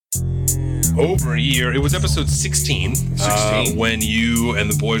over a year. It was episode 16, when you and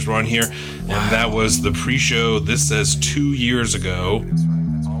the boys were on here, and that was the pre-show. This says 2 years ago.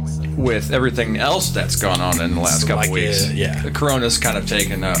 With everything else that's gone on in the last couple weeks. Yeah. The Corona's kind of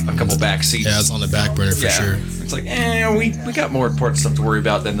taken a couple back seats. Yeah, it's on the back burner for sure. It's like, we got more important stuff to worry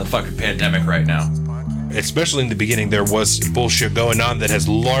about than the fucking pandemic right now. Especially in the beginning, there was bullshit going on that has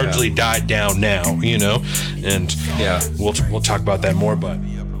largely died down now, you know? And we'll talk about that more, but...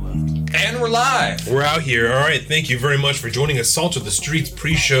 And we're live. We're out here. All right, thank you very much for joining us. Salt of the Streets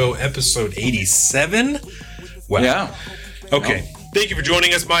pre-show, episode 87. Wow. Yeah. Okay. Thank you for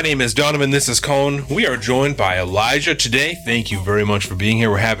joining us. My name is Donovan. This is Colin. We are joined by Elijah today. Thank you very much for being here.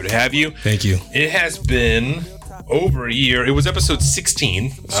 We're happy to have you. Thank you. It has been over a year. It was episode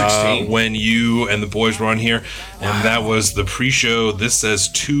 16, when you and the boys were on here, and that was the pre-show. This says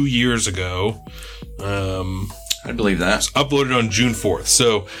 2 years ago. I believe that. It's uploaded on June 4th,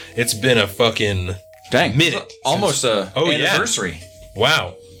 so it's been a fucking minute. Almost anniversary. Yeah.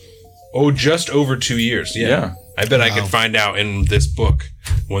 Wow. Oh, just over 2 years. Yeah. I bet I could find out in this book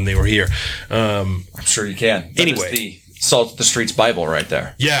when they were here. I'm sure you can. That anyway. is the Salt of the Streets Bible right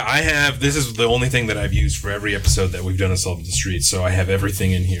there. Yeah, I have. This is the only thing that I've used for every episode that we've done of Salt of the Streets, so I have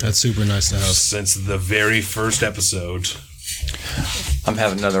everything in here. That's super nice to have. Since the very first episode. I'm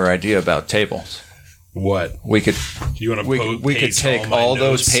having another idea about tables. What? We could we could take all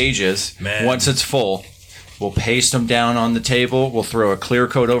those pages. Man. Once it's full. We'll paste them down on the table. We'll throw a clear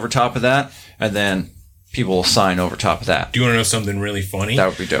coat over top of that, and then people will sign over top of that. Do you want to know something really funny? That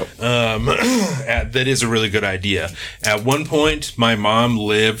would be dope. That is a really good idea. At one point, my mom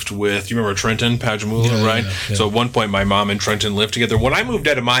lived with, you remember Trenton Pajamula, right? Yeah. So at one point, my mom and Trenton lived together. When I moved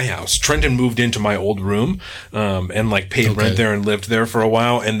out of my house, Trenton moved into my old room and like paid rent there and lived there for a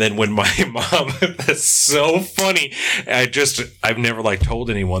while. And then when my mom, that's so funny. I've never like told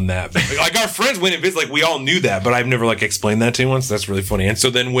anyone that. But, like our friends went and visited, like we all knew that, but I've never like explained that to anyone. So that's really funny. And so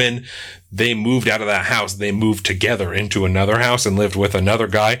then when they moved out of that house, they moved together into another house and lived with another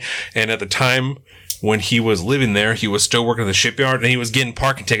guy. And at the time when he was living there, he was still working at the shipyard and he was getting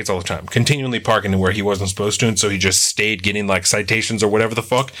parking tickets all the time, continually parking where he wasn't supposed to. And so he just stayed getting like citations or whatever the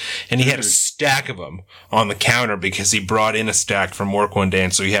fuck. And he had a stack of them on the counter because he brought in a stack from work one day.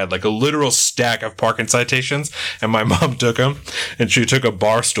 And so he had like a literal stack of parking citations. And my mom took them and she took a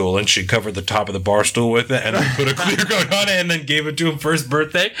bar stool and she covered the top of the bar stool with it and put a clear coat on it and then gave it to him for his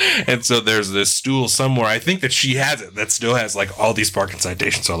birthday. And so there's this stool somewhere. I think that she has it that still has like all these parking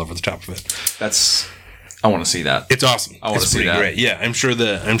citations all over the top of it. I want to see that. It's awesome. I want to see that. Great. Yeah, I'm sure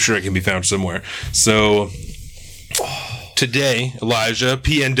it can be found somewhere. So today, Elijah,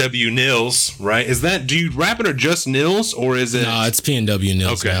 PNW Nils, right? Do you rap it or just Nils or is it? Nah, it's PNW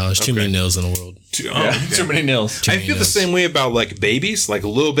Nils now. There's too many Nils in the world. Too many Nils. I feel the same way about like babies, like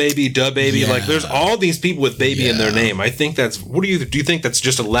Lil Baby, Duh Baby. Yeah. Like there's all these people with baby in their name. I think do you think that's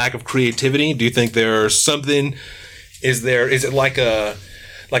just a lack of creativity? Do you think there's something? Is it like a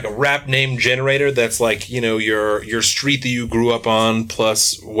rap name generator that's like, you know, your street that you grew up on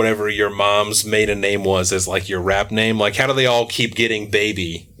plus whatever your mom's maiden name was as like your rap name? Like, how do they all keep getting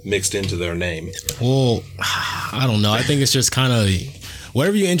baby mixed into their name? Well, I don't know. I think it's just kind of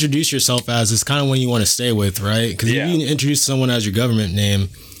whatever you introduce yourself as is kind of what you want to stay with, right? Because if you introduce someone as your government name,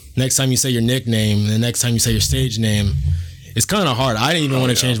 next time you say your nickname, the next time you say your stage name, it's kind of hard. I didn't even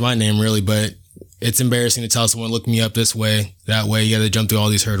want to change my name really, but it's embarrassing to tell someone, look me up this way, that way. You got to jump through all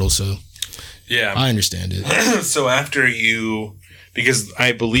these hurdles. So, yeah, I understand it. So after because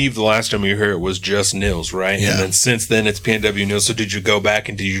I believe the last time you were here, it was just Nils, right? Yeah. And then since then, it's PNW Nils. So did you go back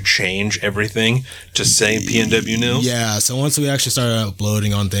and did you change everything to say PNW Nils? Yeah. So once we actually started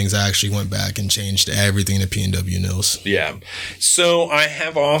uploading on things, I actually went back and changed everything to PNW Nils. Yeah. So I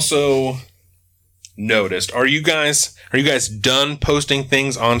have also noticed, are you guys done posting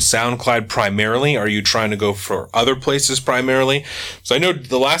things on SoundCloud primarily? Are you trying to go for other places primarily? So I know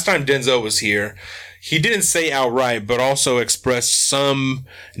the last time Denzel was here, he didn't say outright, but also expressed some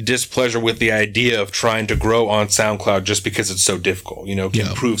displeasure with the idea of trying to grow on SoundCloud just because it's so difficult, you know,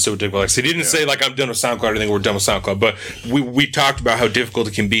 can prove so difficult. Like, so he didn't say like, I'm done with SoundCloud or anything, we're done with SoundCloud, but we talked about how difficult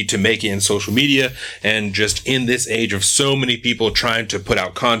it can be to make it in social media and just in this age of so many people trying to put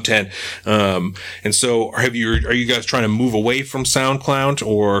out content. And so are you guys trying to move away from SoundCloud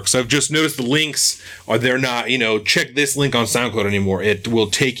or, cause I've just noticed the links they're not, you know, check this link on SoundCloud anymore. It will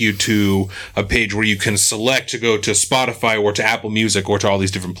take you to a page where you can select to go to Spotify or to Apple Music or to all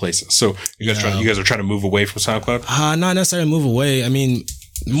these different places. So you guys are trying to move away from SoundCloud? Not necessarily move away. I mean,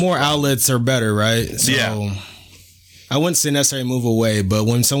 more outlets are better, right? So I wouldn't say necessarily move away, but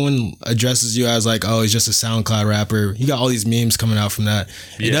when someone addresses you as like, oh, he's just a SoundCloud rapper, you got all these memes coming out from that.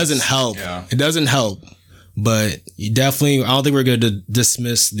 Yes. It doesn't help. Yeah. It doesn't help. But you definitely, I don't think we're going to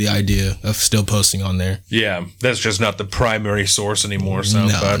dismiss the idea of still posting on there. Yeah, that's just not the primary source anymore.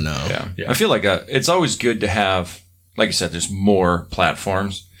 SoundCloud. No. Yeah. I feel like it's always good to have, like you said, there's more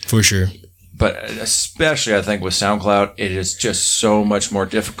platforms. For sure. But especially, I think, with SoundCloud, it is just so much more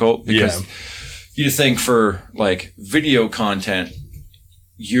difficult because you think for like video content,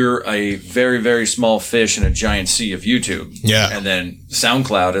 you're a very, very small fish in a giant sea of YouTube. Yeah. And then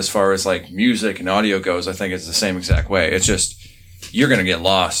SoundCloud, as far as like music and audio goes, I think it's the same exact way. It's just, you're going to get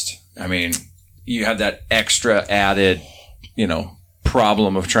lost. I mean, you have that extra added,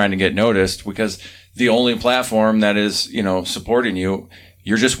 problem of trying to get noticed because the only platform that is, supporting you,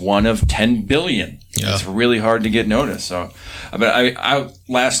 you're just one of 10 billion. Yeah. It's really hard to get noticed. So, but I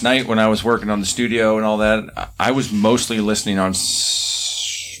last night when I was working on the studio and all that, I was mostly listening on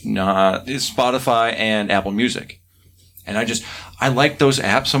Spotify and Apple Music. And I like those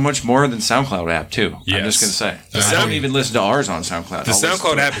apps so much more than SoundCloud app too. Yes. I'm just going to say. I don't even listen to ours on SoundCloud. The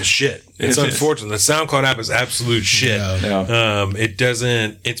SoundCloud app is shit. It's unfortunate. The SoundCloud app is absolute shit. Yeah.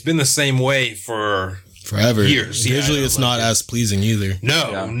 It's been the same way for forever. Years. Usually it's not as pleasing either.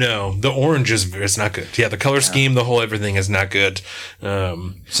 No. The orange it's not good. Yeah, the color scheme, the whole everything is not good.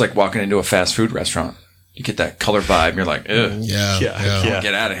 It's like walking into a fast food restaurant. You get that color vibe, and you're like, ugh. Yeah.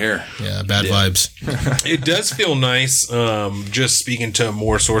 Get out of here. Yeah, bad vibes. It does feel nice, just speaking to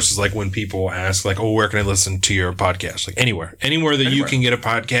more sources, like when people ask, like, oh, where can I listen to your podcast? Like, anywhere that you can get a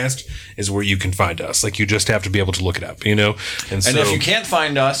podcast is where you can find us. Like, you just have to be able to look it up, And if you can't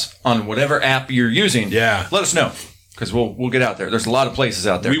find us on whatever app you're using, let us know. Because we'll get out there. There's a lot of places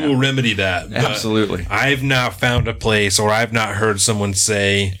out there. We will remedy that. Absolutely. I've not found a place, or I've not heard someone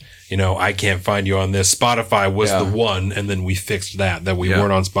say, I can't find you on this. Spotify was the one, and then we fixed that we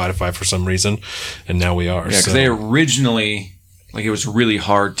weren't on Spotify for some reason, and now we are. Yeah, because they originally, it was really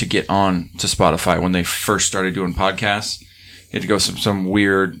hard to get on to Spotify when they first started doing podcasts. You had to go some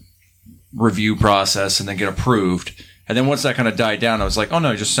weird review process and then get approved. And then once that kind of died down, I was like, oh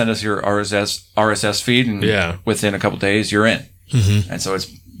no, just send us your RSS feed, and within a couple of days, you're in. Mm-hmm. And so it's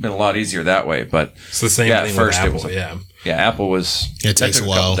been a lot easier that way. But it's the same thing with Apple. Apple was. It takes a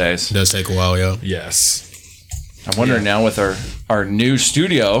while. Days. It does take a while. Yeah. Yes. I'm wondering now with our new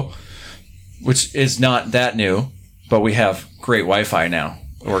studio, which is not that new, but we have great Wi-Fi now.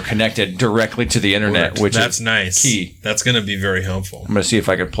 We're connected directly to the internet, which is nice. Key. That's going to be very helpful. I'm going to see if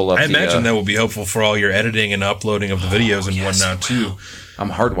I can pull up. I imagine that will be helpful for all your editing and uploading of the videos and whatnot too.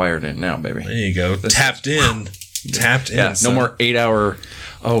 I'm hardwired in now, baby. There you go. Tapped in. Yeah. No more 8-hour.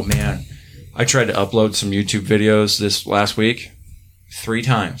 Oh man, I tried to upload some YouTube videos this last week 3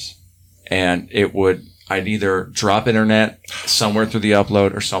 times, and I'd either drop internet somewhere through the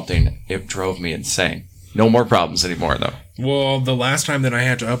upload or something. It drove me insane. No more problems anymore, though. Well, the last time that I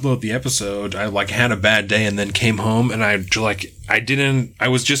had to upload the episode, I had a bad day and then came home and I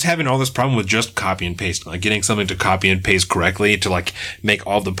was just having all this problem with just copy and paste, like getting something to copy and paste correctly to make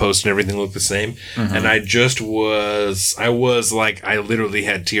all the posts and everything look the same. Mm-hmm. And I literally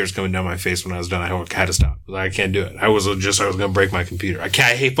had tears coming down my face when I was done. I had to stop. I can't do it. I was going to break my computer. I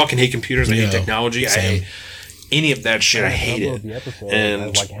fucking hate computers. I hate technology. Same. I hate any of that shit. I hate it.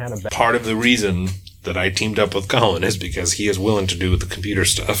 And part of the reason that I teamed up with Colin is because he is willing to do the computer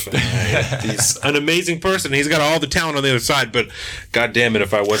stuff. He's an amazing person. He's got all the talent on the other side, but God damn it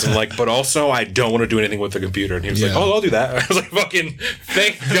if I wasn't but also I don't want to do anything with the computer. And he was like, oh, I'll do that. I was like, fucking,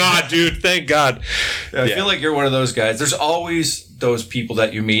 thank God, dude. Thank God. I feel like you're one of those guys. There's always those people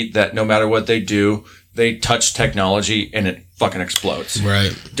that you meet that no matter what they do, they touch technology and it fucking explodes.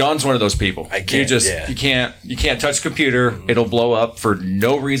 Right. Don's one of those people. I can't. You can't touch a computer. It'll blow up for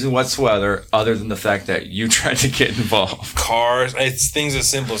no reason whatsoever other than the fact that you tried to get involved. Cars. It's things as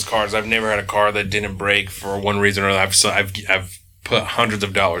simple as cars. I've never had a car that didn't break for one reason or another. I've put hundreds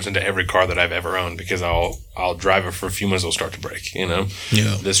of dollars into every car that I've ever owned because I'll drive it for a few months, it'll start to break, Yeah.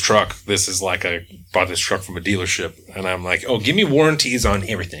 This truck, I bought this truck from a dealership and I'm like, oh, give me warranties on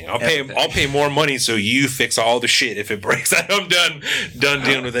everything. I'll pay more money so you fix all the shit if it breaks. I'm done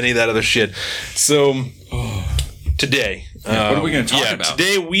dealing with any of that other shit. So today, what are we going to talk about?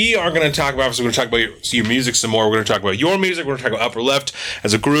 Today we are going to talk about, so we're going to talk about your music some more. We're going to talk about your music. We're going to talk about Upper Left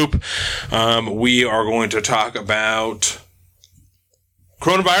as a group. We are going to talk about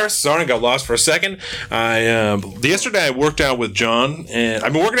coronavirus. Sorry, I got lost for a second. Yesterday I worked out with John, and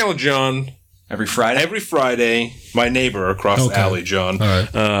I've been working out with John Every Friday? Every Friday, my neighbor across the alley, John. All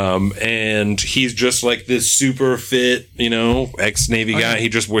right. And he's just like this super fit, ex-Navy guy.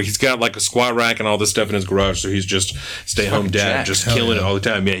 He's got like a squat rack and all this stuff in his garage. So he's just stay-home dad, just killing it all the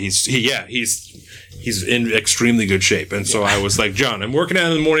time. Yeah, he's in extremely good shape. And so I was like, John, I'm working out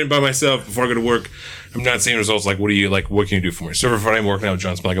in the morning by myself before I go to work. I'm not seeing results. Like, what can you do for me? So every Friday I'm working out with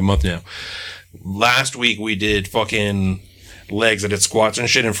John. It's been like a month now. Last week we did fucking legs. I did squats and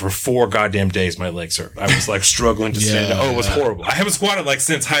shit, and for 4 goddamn days my legs hurt. I was like struggling to stand up. Oh, it was horrible. I haven't squatted like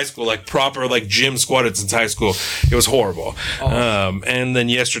since high school, like proper like gym squatted since high school. It was horrible. And then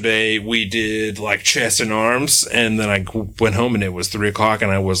yesterday we did like chest and arms, and then I went home and it was 3:00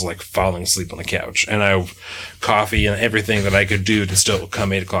 and I was like falling asleep on the couch, and I coffee and everything that I could do to still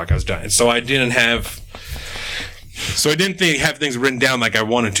come 8:00 I was done. So I didn't have have things written down like I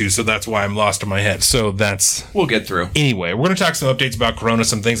wanted to, so that's why I'm lost in my head. So we'll get through. Anyway, we're going to talk some updates about Corona,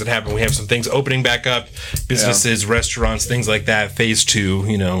 some things that happened. We have some things opening back up, businesses, restaurants, things like that. Phase 2,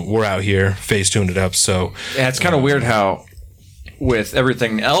 we're out here, phase 2ing it up. So yeah, it's kind of weird how with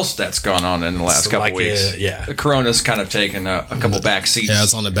everything else that's gone on in the last couple weeks, the Corona's kind of taken a couple back seats. Yeah,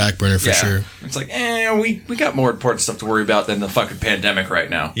 it's on the back burner for sure. It's like, we got more important stuff to worry about than the fucking pandemic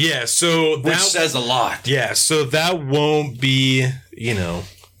right now. Yeah, so which says a lot. Yeah, so that won't be, we're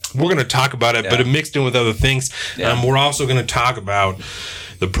going to talk about it, but it mixed in with other things. We're also going to talk about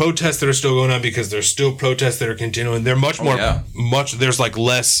the protests that are still going on, because there's still protests that are continuing. They're much more, there's like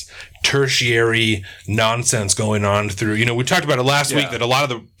less tertiary nonsense going on through, we talked about it last week, that a lot of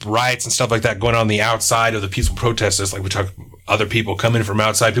the riots and stuff like that going on the outside of the peaceful protesters, like we talked, other people coming from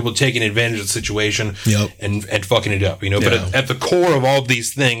outside, people taking advantage of the situation and fucking it up, but at the core of all of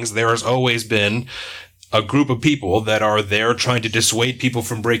these things, there has always been a group of people that are there trying to dissuade people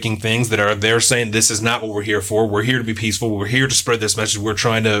from breaking things, that are there saying, this is not what we're here for. We're here to be peaceful. We're here to spread this message. We're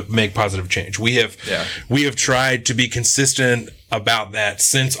trying to make positive change. We have tried to be consistent about that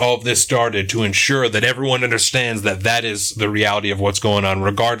since all of this started, to ensure that everyone understands that that is the reality of what's going on,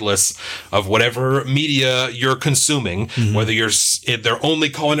 regardless of whatever media you're consuming, whether they're only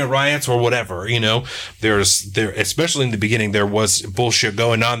calling it riots or whatever, especially in the beginning, there was bullshit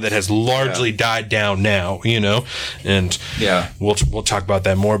going on that has largely died down now, and we'll talk about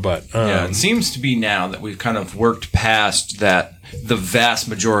that more, but it seems to be now that we've kind of worked past that, the vast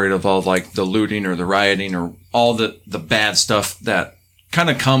majority of all like the looting or the rioting or all the bad stuff that kind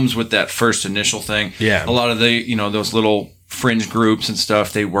of comes with that first initial thing. Yeah. A lot of the, those little fringe groups and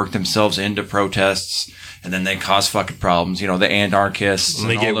stuff, they work themselves into protests, and then they cause fucking problems. The anarchists. And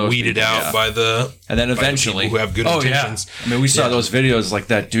they get weeded out by the... And then eventually... The people who have good intentions. Yeah. I mean, we saw those videos like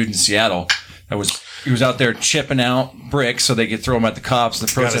that dude in Seattle. He was out there chipping out bricks so they could throw him at the cops. The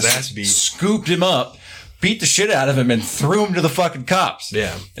protesters scooped him up, beat the shit out of him, and threw him to the fucking cops.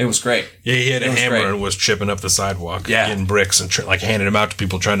 Yeah. It was great. Yeah, he had a hammer and was chipping up the sidewalk, getting bricks and handing them out to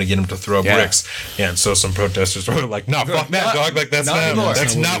people, trying to get him to throw bricks. Yeah, and so some protesters were like, no, fuck that, dog. Like, that's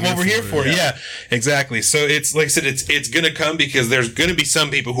not what we're here for. Yeah, exactly. So it's, like I said, it's going to come because there's going to be some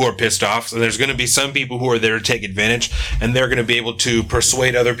people who are pissed off. So there's going to be some people who are there to take advantage, and they're going to be able to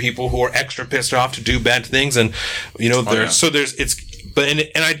persuade other people who are extra pissed off to do bad things. And, But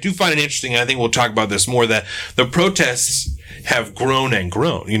I do find it interesting, and I think we'll talk about this more, that the protests have grown and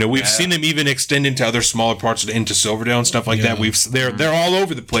grown. We've seen them even extend into other smaller parts into Silverdale and stuff like that. They're all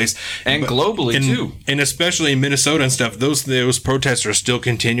over the place, and globally too, and especially in Minnesota and stuff. Those protests are still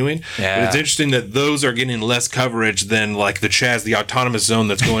continuing. Yeah. But it's interesting that those are getting less coverage than like the Chaz, the autonomous zone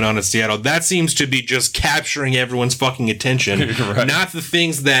that's going on in Seattle. That seems to be just capturing everyone's fucking attention, right. Not the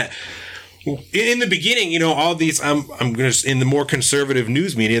things that. In the beginning, all these, I'm going to, in the more conservative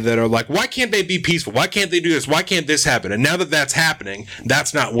news media that are like, why can't they be peaceful? Why can't they do this? Why can't this happen? And now that that's happening,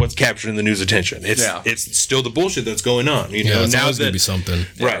 that's not what's capturing the news attention. It's still the bullshit that's going on. It's always going to be something.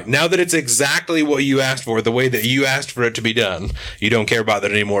 Right. Now that it's exactly what you asked for, the way that you asked for it to be done, you don't care about that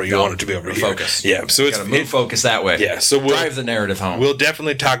anymore. You want it to be over here. Focus. Yeah. So it's move focus that way. Yeah. So we'll drive the narrative home. We'll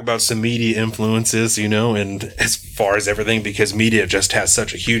definitely talk about some media influences, and as far as everything, because media just has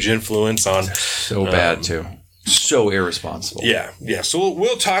such a huge influence on. So bad too. So irresponsible. Yeah. So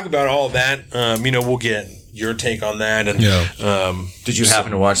we'll talk about all of that. We'll get your take on that. And did you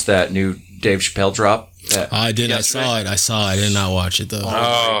happen to watch that new Dave Chappelle drop? I did. Yesterday? I saw it. I did not watch it though.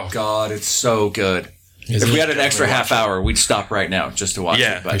 Oh my God, it's so good. If we had an extra half hour, we'd stop right now just to watch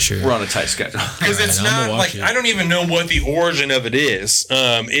it. But sure. We're on a tight schedule. Because it's not like, I don't even know what the origin of it is.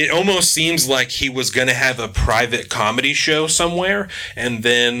 It almost seems like he was going to have a private comedy show somewhere, and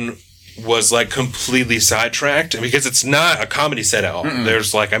then was like completely sidetracked because it's not a comedy set at all.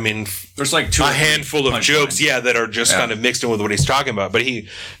 There's like, I mean, there's like a handful of jokes, that are just kind of mixed in with what he's talking about. But he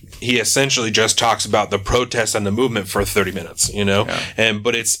essentially just talks about the protest and the movement for 30 minutes,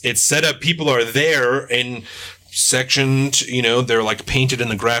 but it's set up. People are there in sectioned, they're like painted in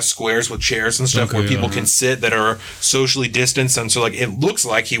the grass squares with chairs and stuff where people can sit that are socially distanced. And so like, it looks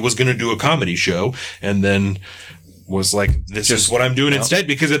like he was going to do a comedy show and then was like, this is what I'm doing instead,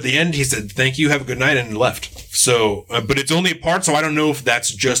 because at the end he said, thank you, have a good night, and left. So, but it's only a part, so I don't know if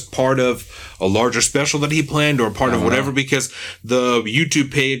that's just part of a larger special that he planned or part of whatever, because the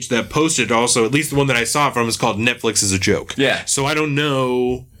YouTube page that posted also, at least the one that I saw from, is called Netflix is a Joke. Yeah. So I don't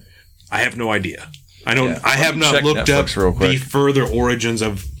know. I have no idea. I have not looked Netflix up the further origins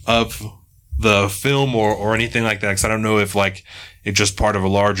of the film or anything like that, because I don't know if like it's just part of a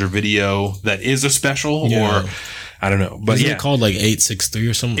larger video that is a special or I don't know. But Isn't it called like 863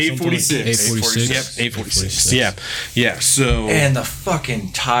 or something? 846. 846. Yep, 846. Yeah. So and the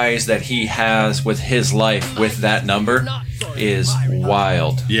fucking ties that he has with his life with that number is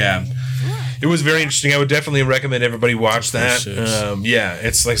wild. Yeah. It was very interesting. I would definitely recommend everybody watch that.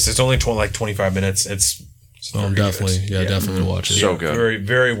 It's only 25 minutes. It's definitely watch it. So good. Very,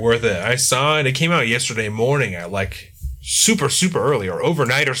 very worth it. I saw it. It came out yesterday morning at like super, super early or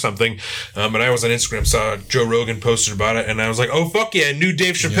overnight or something. And I was on Instagram, saw Joe Rogan posted about it, and I was like, oh, fuck yeah, new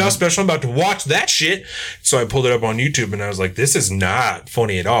Dave Chappelle special. I'm about to watch that shit. So I pulled it up on YouTube, and I was like, this is not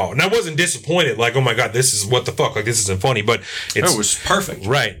funny at all. And I wasn't disappointed, like, oh my God, this is what the fuck, like, this isn't funny, but it was perfect.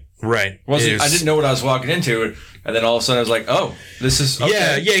 Right. I didn't know what I was walking into, and then all of a sudden I was like, "Oh, this is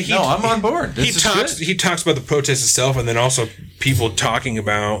okay. I'm on board." He talks about the protest itself, and then also people talking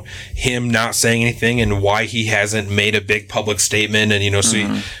about him not saying anything and why he hasn't made a big public statement, and so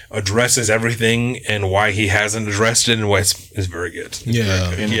he addresses everything and why he hasn't addressed it, and why it's very good.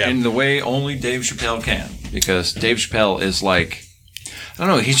 In the way only Dave Chappelle can, because Dave Chappelle is like, I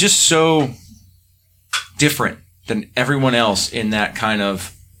don't know, he's just so different than everyone else in that kind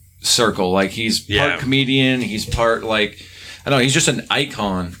of circle. Like, he's part comedian, he's part like, I don't know, he's just an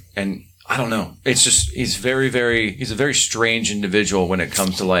icon, and I don't know, it's just, he's a very strange individual when it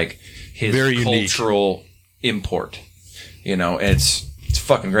comes to like his very cultural import. It's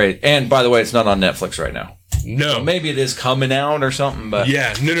fucking great. And by the way, it's not on Netflix right now. No. So maybe it is coming out or something, but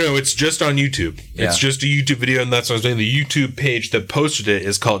no, it's just on YouTube. It's just a YouTube video, and that's what I was saying. The YouTube page that posted it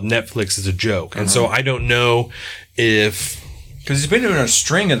is called Netflix is a Joke. And so I don't know if, because he's been doing a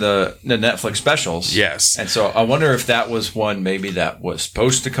string of the Netflix specials. Yes. And so I wonder if that was one maybe that was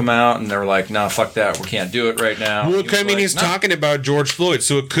supposed to come out, and they were like, nah, fuck that, we can't do it right now. Well, he's talking about George Floyd,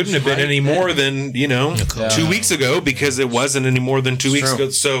 so it couldn't have been any more than, 2 weeks ago, because it wasn't any more than 2 weeks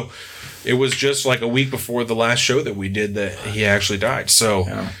ago. So it was just like a week before the last show that we did that he actually died.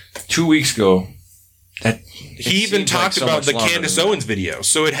 So 2 weeks ago. He even talked about the Candace Owens video.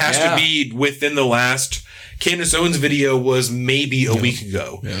 So it has to be within the last... Candace Owens' video was maybe a week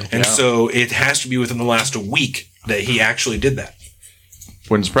ago. And so it has to be within the last week that he actually did that.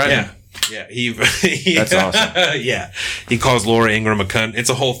 Wouldn't surprise me. Yeah. That's awesome. Yeah. He calls Laura Ingraham a cunt. It's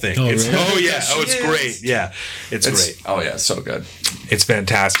a whole thing. Oh, really? It's great. Yeah. It's great. Oh, yeah. It's so good. It's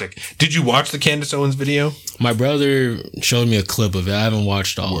fantastic. Did you watch the Candace Owens video? My brother showed me a clip of it. I haven't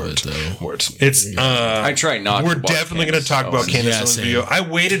watched all of it, though. It's, I try not we're to watch definitely going to talk about Candace Owens' video. I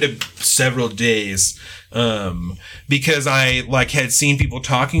waited several days because I had seen people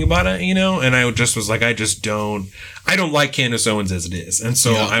talking about it, and I just was like, I don't like Candace Owens as it is. And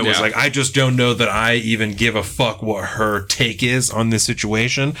so I was like, I just don't know that I even give a fuck what her take is on this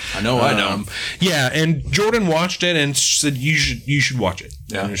situation. I know. Yeah. And Jordan watched it and said, you should watch it.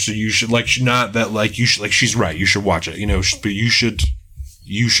 Yeah. So you should not that you should, she's right. You should watch it, but you should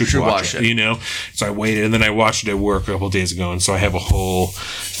watch it, So I waited, and then I watched it at work a couple of days ago, and so I have a whole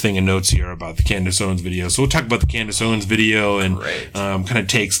thing of notes here about the Candace Owens video. So we'll talk about the Candace Owens video and kind of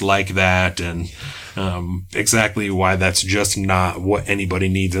takes like that, and exactly why that's just not what anybody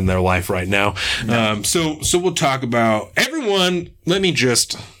needs in their life right now. No. So we'll talk about everyone. Let me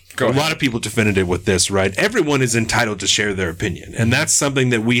just... A lot of people definitive with this, right? Everyone is entitled to share their opinion. And that's something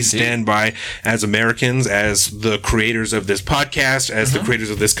that we stand by as Americans, as the creators of this podcast, as the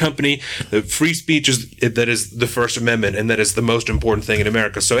creators of this company. The free speech that is the First Amendment, and that is the most important thing in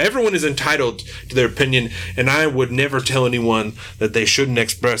America. So everyone is entitled to their opinion, and I would never tell anyone that they shouldn't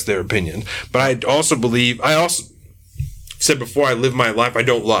express their opinion. But I also said before, I live my life, I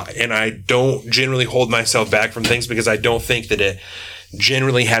don't lie. And I don't generally hold myself back from things because I don't think that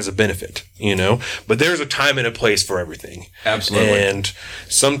generally has a benefit, but there's a time and a place for everything. Absolutely. And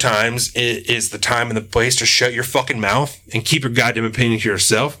sometimes it is the time and the place to shut your fucking mouth and keep your goddamn opinion to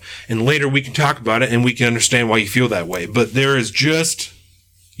yourself. And later we can talk about it and we can understand why you feel that way. But there is just,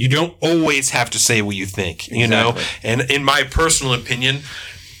 you don't always have to say what you think, Exactly. And in my personal opinion,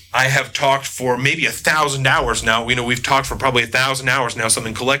 I have talked for maybe 1,000 hours now. We've talked for probably 1,000 hours now,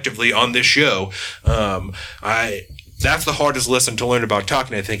 something collectively on this show. That's the hardest lesson to learn about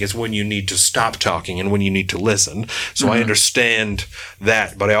talking, I think, is when you need to stop talking and when you need to listen. So I understand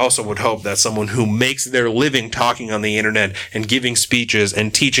that, but I also would hope that someone who makes their living talking on the internet and giving speeches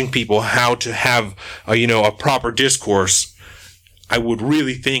and teaching people how to have, a proper discourse, I would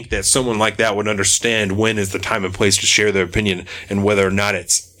really think that someone like that would understand when is the time and place to share their opinion and whether or not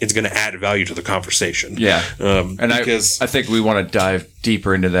it's going to add value to the conversation. Yeah. Because I think we want to dive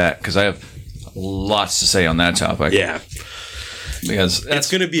deeper into that because I have lots to say on that topic. Yeah. Because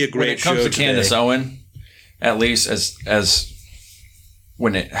it's going to be a great show. When it comes to today. Candace Owen, at least as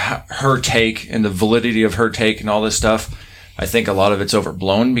when her take and the validity of her take and all this stuff, I think a lot of it's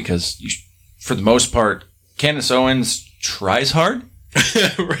overblown because for the most part, Candace Owens tries hard,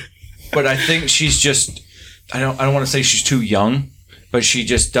 but I think she's just, I don't want to say she's too young, but she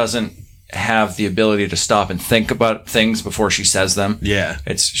just doesn't have the ability to stop and think about things before she says them. Yeah.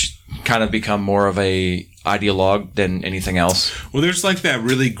 She's kind of become more of a ideologue than anything else. Well, there's like that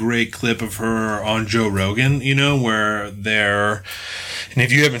really great clip of her on Joe Rogan, where they're, and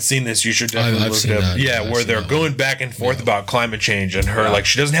if you haven't seen this, you should definitely look it up. That. Yeah, where they're going back and forth about climate change and her, like,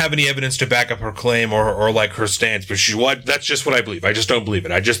 she doesn't have any evidence to back up her claim or like her stance, but that's just what I believe. I just don't believe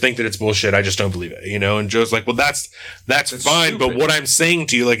it. I just think that it's bullshit. I just don't believe it, and Joe's like, well, that's fine. Stupid. But what I'm saying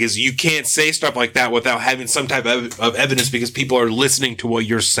to you, like, is you can't say stuff like that without having some type of evidence because people are listening to what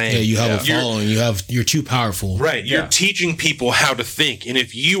you're saying. Yeah, you have a following. You're too powerful. Right. You're teaching people how to think. And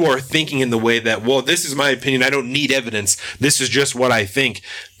if you are thinking in the way that, well, this is my opinion, I don't need evidence, this is just what I think,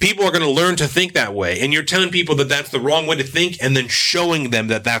 people are going to learn to think that way. And you're telling people that that's the wrong way to think and then showing them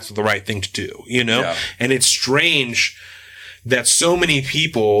that that's the right thing to do, Yeah. And it's strange that so many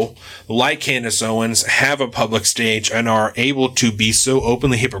people like Candace Owens have a public stage and are able to be so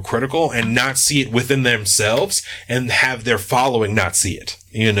openly hypocritical and not see it within themselves and have their following not see it.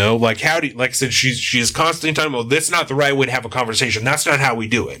 Like like I said, she's constantly talking about this is not the right way to have a conversation. That's not how we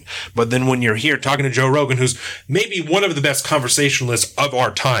do it. But then when you're here talking to Joe Rogan, who's maybe one of the best conversationalists of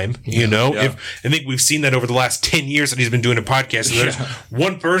our time, I think we've seen that over the last 10 years that he's been doing a podcast. And there's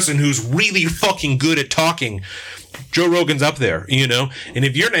one person who's really fucking good at talking. Joe Rogan's up there, and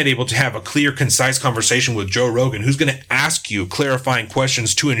if you're not able to have a clear, concise conversation with Joe Rogan, who's going to ask you clarifying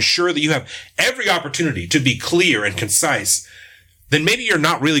questions to ensure that you have every opportunity to be clear and concise, then maybe you're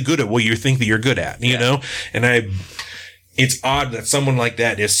not really good at what you think that you're good at, know? And it's odd that someone like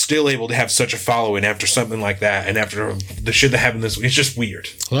that is still able to have such a following after something like that and after the shit that happened this week. It's just weird.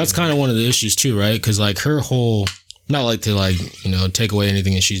 Well, that's kind of one of the issues too, right? Because like her whole, not like to take away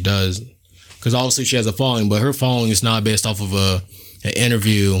anything that she does, because obviously she has a following, but her following is not based off of an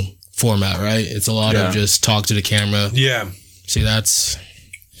interview format, right? It's a lot of just talk to the camera. Yeah. See, that's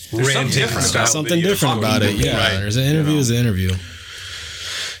something different about it. Yeah, right. There's an interview is an interview.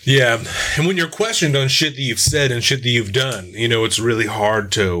 Yeah, and when you're questioned on shit that you've said and shit that you've done, it's really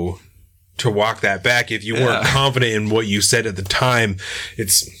hard to walk that back if you weren't confident in what you said at the time.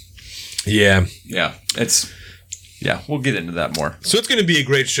 We'll get into that more. So it's going to be a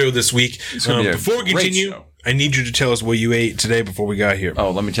great show this week. Before we continue, I need you to tell us what you ate today before we got here. Oh,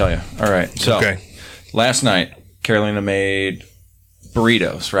 let me tell you. All right. So last night, Carolina made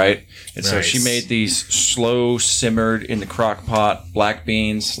burritos, right? And so she made these slow simmered in the crock pot black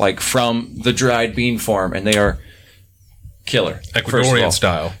beans, like from the dried bean farm, and they are killer. Ecuadorian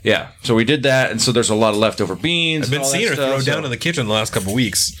style. Yeah. So we did that, and so there's a lot of leftover beans. I've been seeing her throw down in the kitchen the last couple of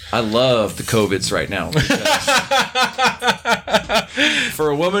weeks. I love the COVIDs right now. For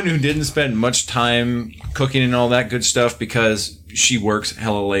a woman who didn't spend much time cooking and all that good stuff because she works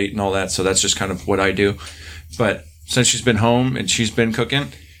hella late and all that, so that's just kind of what I do. But since she's been home and she's been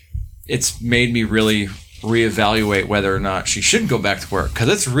cooking, it's made me really reevaluate whether or not she should go back to work, because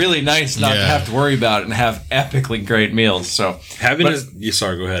it's really nice not to have to worry about it and have epically great meals. So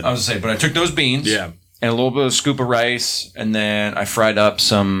sorry, go ahead. I was gonna say, but I took those beans, and a little bit of a scoop of rice, and then I fried up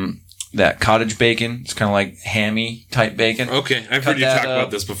that cottage bacon. It's kind of like hammy type bacon. Okay, I've heard you talk about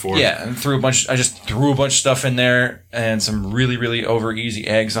this before. Yeah, and I just threw a bunch of stuff in there and some really, really over easy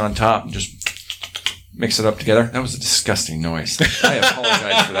eggs on top, and just mix it up together. That was a disgusting noise. I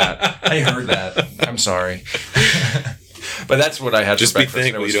apologize for that. I heard that. I'm sorry. But that's what I had just for breakfast. Just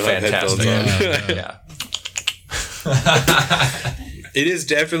be thankful you don't have headphones on. Yeah. It is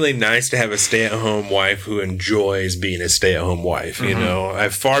definitely nice to have a stay-at-home wife who enjoys being a stay-at-home wife. You know,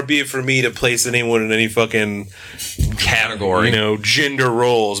 far be it for me to place anyone in any fucking category, gender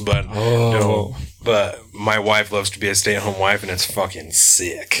roles, but but my wife loves to be a stay-at-home wife, and it's fucking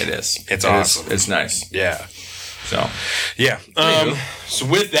sick. It is. It's awesome. It's nice. Yeah. So, yeah. So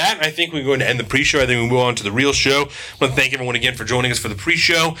with that, I think we're going to end the pre-show. I think we move on to the real show. I want to thank everyone again for joining us for the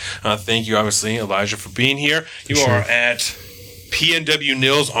pre-show. Thank you, obviously, Elijah, for being here. You are at PNW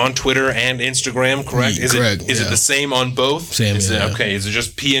Nils on Twitter and Instagram, correct? Is it the same on both? Same, Okay, is it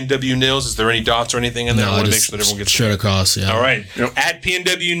just PNW Nils? Is there any dots or anything in there? No, I want to make just sure that everyone gets straight across, All right. At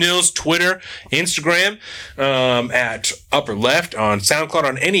PNW Nils, Twitter, Instagram, at upper left, on SoundCloud,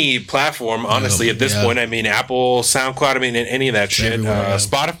 on any platform, honestly, at this point. I mean, Apple, SoundCloud, I mean, any of that shit.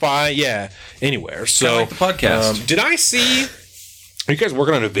 Spotify, anywhere. So, like the podcast. Did I see... Are you guys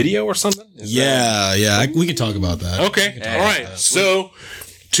working on a video or something? We can talk about that. Okay, all right. So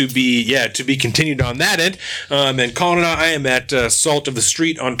to be continued on that end. And Colin and I am at Salt of the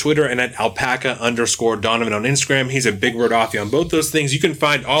Street on Twitter and at alpaca_Donovan on Instagram. He's a Big Word Offie on both those things. You can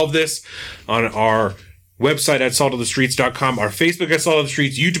find all of this on our website at saltofthestreets.com, our Facebook at Salt of the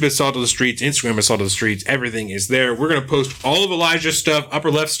Streets, YouTube at Salt of the Streets, Instagram at Salt of the Streets. Everything is there. We're going to post all of Elijah's stuff,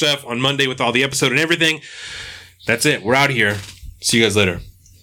 upper left stuff, on Monday with all the episode and everything. That's it. We're out of here. See you guys later.